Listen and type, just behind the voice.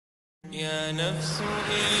يا نفس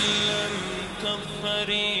إن لم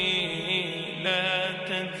تظفري لا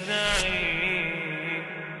تجزعي.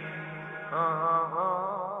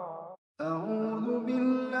 أعوذ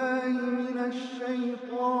بالله من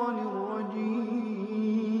الشيطان الرجيم.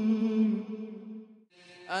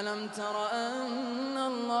 ألم تر أن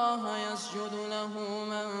الله يسجد له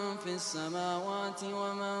من في السماوات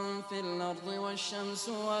ومن في الأرض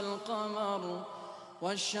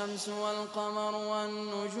والشمس والقمر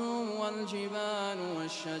والنجوم والجبال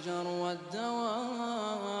والشجر والدواب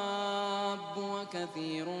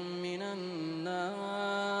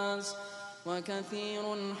وكثير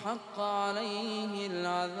حق عليه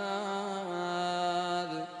العذاب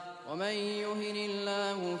ومن يهن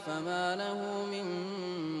الله فما له من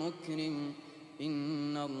مكرم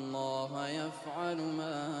إن الله يفعل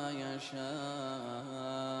ما يشاء.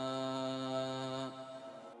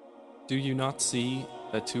 Do you not see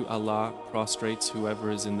that to Allah prostrates whoever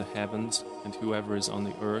is in the heavens and whoever is on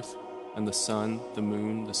the earth, and the sun, the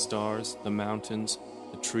moon, the stars, the mountains,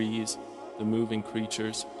 the trees, the moving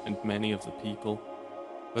creatures, and many of the people?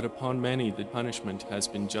 But upon many the punishment has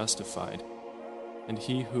been justified, and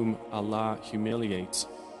he whom Allah humiliates,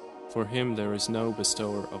 for him there is no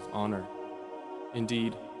bestower of honor.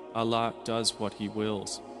 Indeed, Allah does what He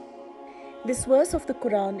wills. This verse of the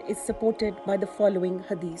Quran is supported by the following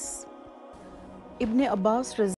hadith. Ibn Abbas